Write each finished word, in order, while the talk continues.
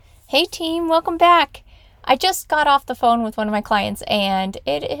Hey team, welcome back. I just got off the phone with one of my clients and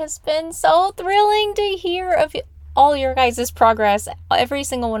it has been so thrilling to hear of all your guys' progress. Every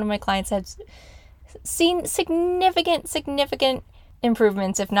single one of my clients has seen significant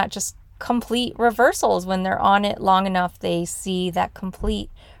improvements, if not just complete reversals. When they're on it long enough, they see that complete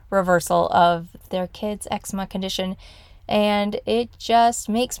reversal of their kid's eczema condition. And it just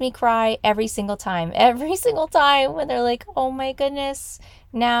makes me cry every single time when they're like, oh my goodness,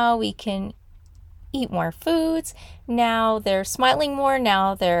 now we can eat more foods. Now they're smiling more.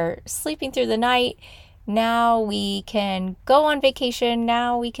 Now they're sleeping through the night. Now we can go on vacation.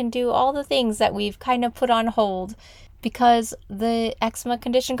 Now we can do all the things that we've kind of put on hold because the eczema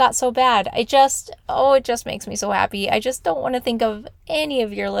condition got so bad. It just makes me so happy. I just don't want to think of any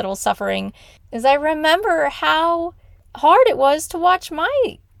of your little suffering, as I remember how hard it was to watch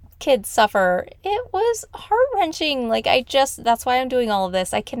my kids suffer. It was heart-wrenching. That's why I'm doing all of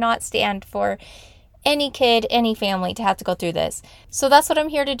this. I cannot stand for any kid, any family to have to go through this. So that's what I'm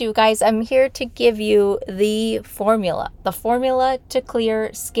here to do, guys. I'm here to give you the formula to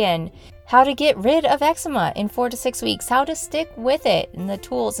clear skin, how to get rid of eczema in 4 to 6 weeks, how to stick with it, and the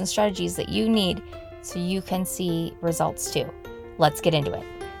tools and strategies that you need so you can see results too. Let's get into it.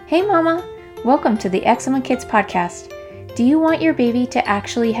 Hey mama, welcome to the Eczema Kids podcast. Do you want your baby to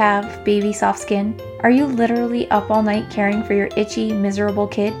actually have baby soft skin? Are you literally up all night caring for your itchy, miserable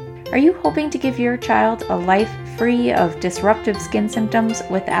kid? Are you hoping to give your child a life free of disruptive skin symptoms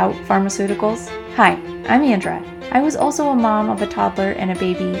without pharmaceuticals? Hi, I'm Andra. I was also a mom of a toddler and a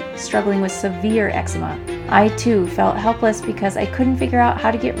baby struggling with severe eczema. I too felt helpless because I couldn't figure out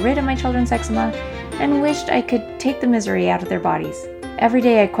how to get rid of my children's eczema and wished I could take the misery out of their bodies. Every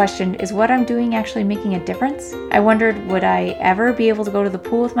day I questioned, is what I'm doing actually making a difference? I wondered, would I ever be able to go to the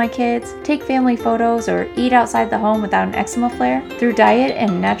pool with my kids, take family photos, or eat outside the home without an eczema flare? Through diet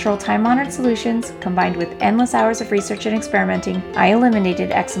and natural time-honored solutions, combined with endless hours of research and experimenting, I eliminated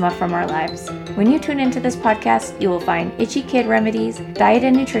eczema from our lives. When you tune into this podcast, you will find itchy kid remedies, diet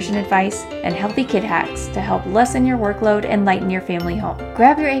and nutrition advice, and healthy kid hacks to help lessen your workload and lighten your family home.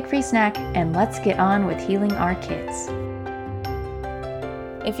 Grab your egg-free snack, and let's get on with healing our kids.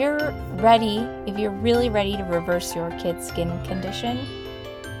 If you're really ready to reverse your kid's skin condition,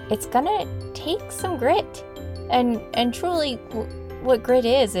 it's gonna take some grit. And truly what grit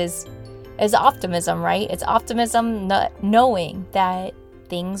is optimism, right? It's optimism, knowing that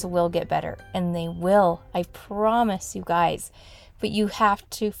things will get better, and they will. I promise you guys. But you have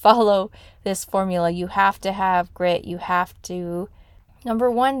to follow this formula. You have to have grit. You have to, number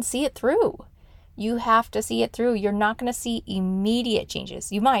one, see it through. You have to see it through. You're not going to see immediate changes.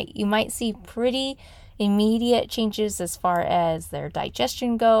 You might see pretty immediate changes as far as their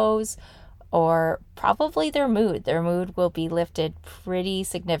digestion goes, or probably their mood. Their mood will be lifted pretty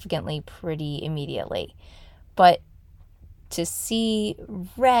significantly, pretty immediately. But to see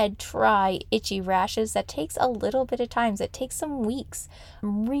red, dry, itchy rashes, that takes a little bit of time. That takes some weeks.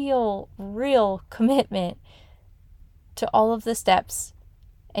 Real commitment to all of the steps.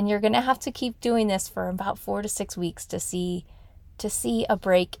 And you're going to have to keep doing this for about 4 to 6 weeks to see a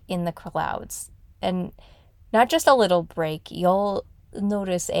break in the clouds. And not just a little break, you'll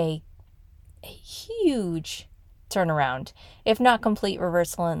notice a huge turnaround, if not complete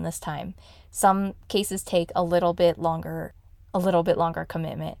reversal in this time. Some cases take a little bit longer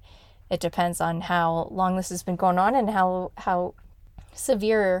commitment. It depends on how long this has been going on and how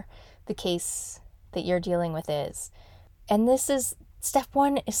severe the case that you're dealing with is. And step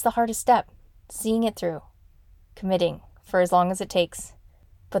 1 is the hardest step, seeing it through, committing for as long as it takes.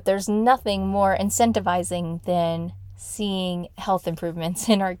 But there's nothing more incentivizing than seeing health improvements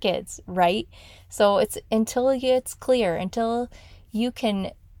in our kids, right? So it's until it's clear, until you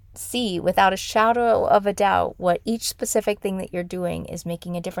can see without a shadow of a doubt what each specific thing that you're doing is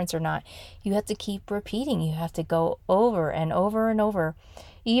making a difference or not. You have to keep repeating. You have to go over and over and over.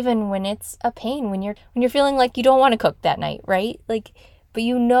 Even when it's a pain, when you're feeling like you don't want to cook that night, right? But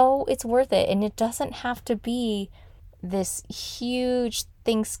you know it's worth it, and it doesn't have to be this huge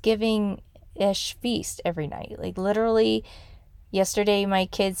Thanksgiving-ish feast every night. Literally, yesterday my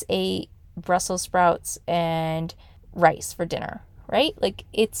kids ate Brussels sprouts and rice for dinner, right?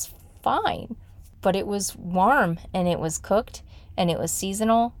 It's fine, but it was warm, and it was cooked, and it was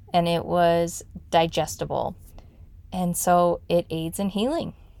seasonal, and it was digestible. And so it aids in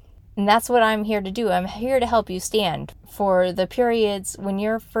healing. And that's what I'm here to do. I'm here to help you stand for the periods when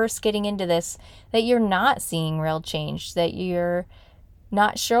you're first getting into this, that you're not seeing real change, that you're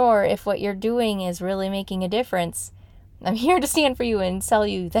not sure if what you're doing is really making a difference. I'm here to stand for you and tell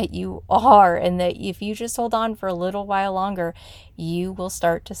you that you are, and that if you just hold on for a little while longer, you will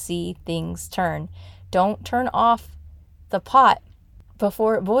start to see things turn. Don't turn off the pot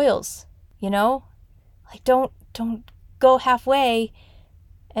before it boils, Like don't go halfway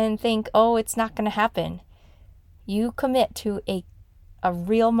and think, oh, it's not going to happen. You commit to a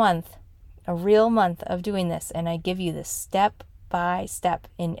real month of doing this, and I give you this step by step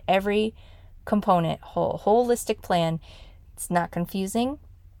in every component, holistic plan. It's not confusing,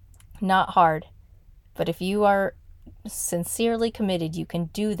 not hard, but if you are sincerely committed, you can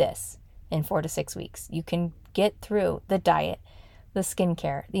do this in 4 to 6 weeks. You can get through the diet, the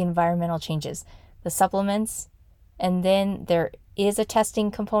skincare, the environmental changes, the supplements, and then there is a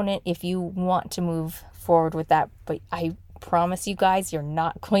testing component if you want to move forward with that, but I promise you guys, you're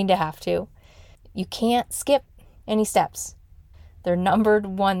not going to have to. You can't skip any steps. They're numbered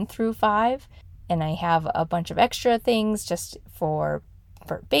 1 through 5, and I have a bunch of extra things just for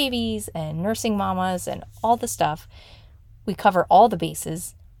babies and nursing mamas and all the stuff. We cover all the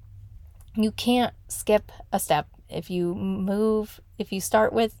bases. You can't skip a step. If you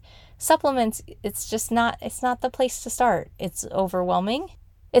start with supplements, it's not the place to start. It's overwhelming.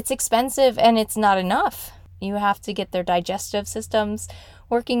 It's expensive, and it's not enough. You have to get their digestive systems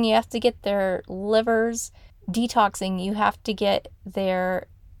working. You have to get their livers detoxing. You have to get their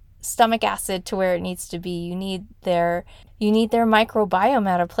stomach acid to where it needs to be. You need their microbiome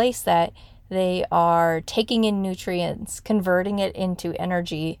at a place that they are taking in nutrients, converting it into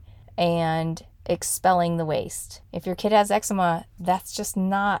energy, and expelling the waste. If your kid has eczema, that's just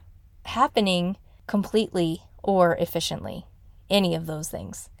not happening completely or efficiently. Any of those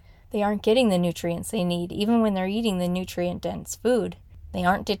things. They aren't getting the nutrients they need, even when they're eating the nutrient-dense food. They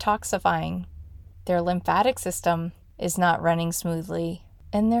aren't detoxifying. Their lymphatic system is not running smoothly.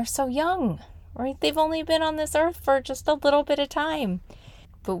 And they're so young, right? They've only been on this earth for just a little bit of time.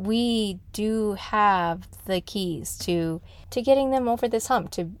 But we do have the keys to getting them over this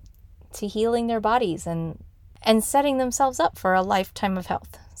hump, to healing their bodies and setting themselves up for a lifetime of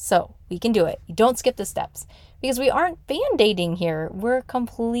health. So we can do it. You don't skip the steps, because we aren't band-aiding here. We're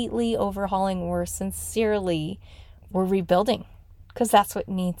completely overhauling. We're rebuilding, because that's what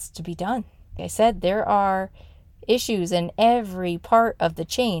needs to be done. Like I said, there are issues in every part of the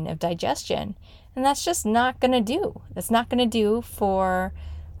chain of digestion, and that's just not going to do. That's not going to do for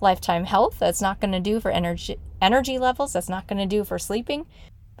lifetime health. That's not going to do for energy levels. That's not going to do for sleeping.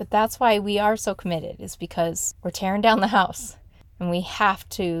 But that's why we are so committed, is because we're tearing down the house. And we have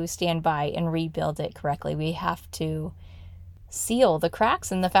to stand by and rebuild it correctly. We have to seal the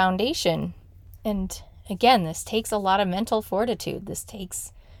cracks in the foundation. And again, this takes a lot of mental fortitude. This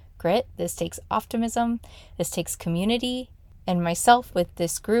takes grit. This takes optimism. This takes community. And myself with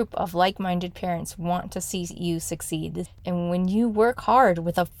this group of like-minded parents want to see you succeed. And when you work hard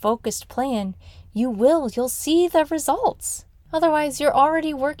with a focused plan, you'll see the results. Otherwise, you're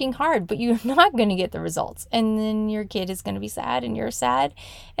already working hard, but you're not going to get the results. And then your kid is going to be sad, and you're sad,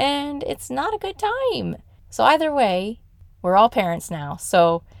 and it's not a good time. So either way, we're all parents now.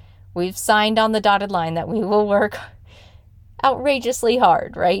 So we've signed on the dotted line that we will work outrageously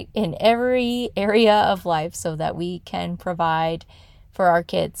hard, right, in every area of life so that we can provide for our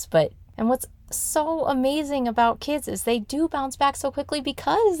kids. And what's so amazing about kids is they do bounce back so quickly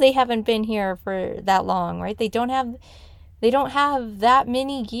because they haven't been here for that long, right? They don't have that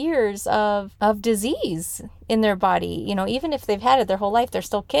many years of disease in their body. Even if they've had it their whole life, they're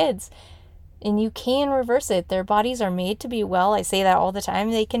still kids. And you can reverse it. Their bodies are made to be well. I say that all the time.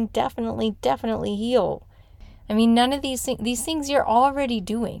 They can definitely heal. I mean, none of these things you're already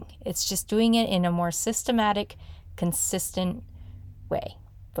doing. It's just doing it in a more systematic, consistent way.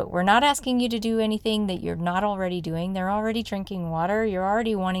 But we're not asking you to do anything that you're not already doing. They're already drinking water. You're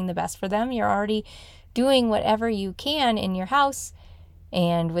already wanting the best for them. You're already doing whatever you can in your house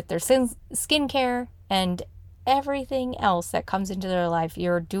and with their skincare and everything else that comes into their life.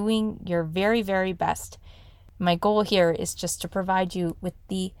 You're doing your very, very best. My goal here is just to provide you with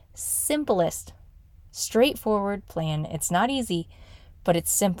the simplest, straightforward plan. It's not easy, but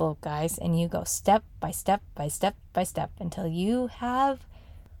it's simple, guys. And you go step by step by step by step until you have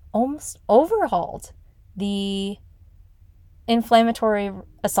almost overhauled the inflammatory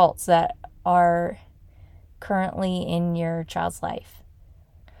assaults that are currently in your child's life.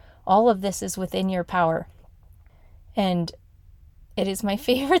 All of this is within your power. And it is my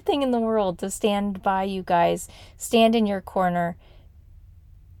favorite thing in the world to stand by you guys, stand in your corner,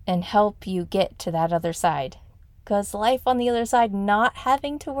 and help you get to that other side. Because life on the other side, not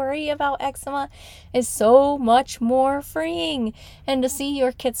having to worry about eczema, is so much more freeing. And to see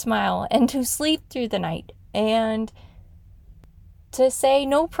your kid smile and to sleep through the night and to say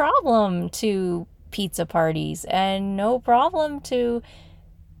no problem to pizza parties and no problem to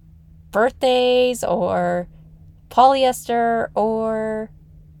birthdays or polyester or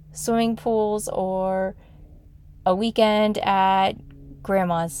swimming pools or a weekend at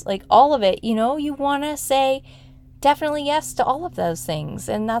grandma's. Like all of it, you want to say definitely yes to all of those things.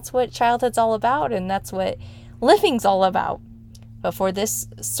 And that's what childhood's all about. And that's what living's all about. But for this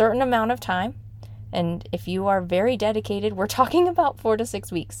certain amount of time, and if you are very dedicated, we're talking about 4 to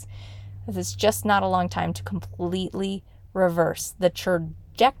 6 weeks. This is just not a long time to completely reverse the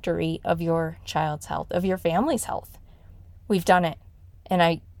trajectory of your child's health, of your family's health. We've done it. And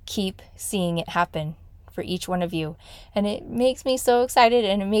I keep seeing it happen for each one of you. And it makes me so excited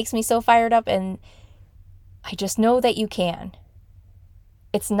and it makes me so fired up. And I just know that you can.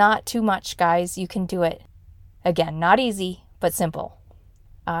 It's not too much, guys. You can do it. Again, not easy, but simple.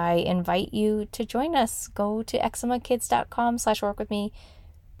 I invite you to join us. Go to eczemakids.com/work-with-me.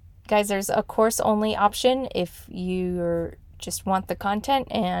 Guys, there's a course-only option if you just want the content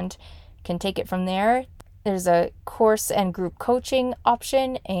and can take it from there. There's a course and group coaching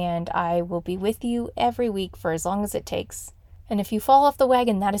option, and I will be with you every week for as long as it takes. And if you fall off the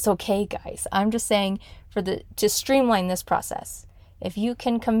wagon, that is okay, guys. I'm just saying to streamline this process. If you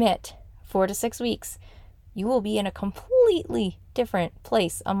can commit 4 to 6 weeks, you will be in a completely different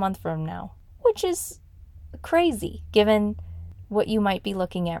place a month from now, which is crazy given what you might be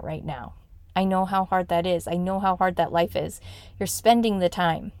looking at right now. I know how hard that is. I know how hard that life is. You're spending the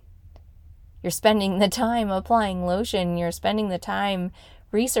time. You're spending the time applying lotion. You're spending the time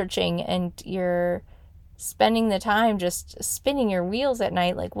researching, and you're spending the time just spinning your wheels at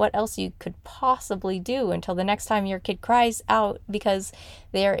night, like what else you could possibly do until the next time your kid cries out because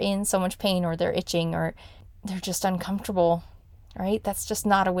they're in so much pain or they're itching or they're just uncomfortable, right? That's just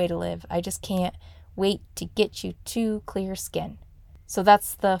not a way to live. I just can't wait to get you to clear skin. So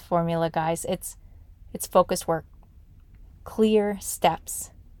that's the formula, guys. It's focused work. Clear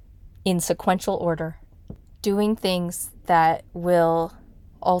steps in sequential order. Doing things that will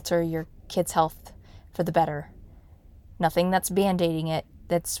alter your kid's health for the better. Nothing that's band-aiding it,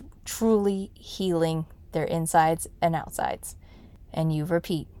 that's truly healing their insides and outsides. And you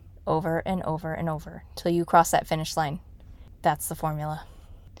repeat over and over and over till you cross that finish line. That's the formula.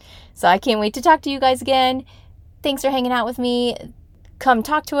 So I can't wait to talk to you guys again. Thanks for hanging out with me. Come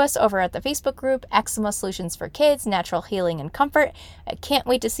talk to us over at the Facebook group, Eczema Solutions for Kids, Natural Healing and Comfort. I can't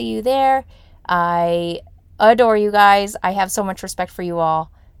wait to see you there. I adore you guys. I have so much respect for you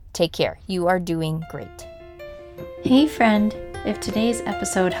all. Take care. You are doing great. Hey friend, if today's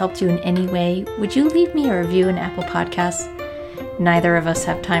episode helped you in any way, would you leave me a review in Apple Podcasts? Neither of us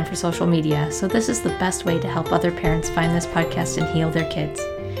have time for social media, so this is the best way to help other parents find this podcast and heal their kids.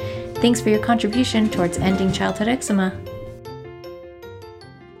 Thanks for your contribution towards ending childhood eczema.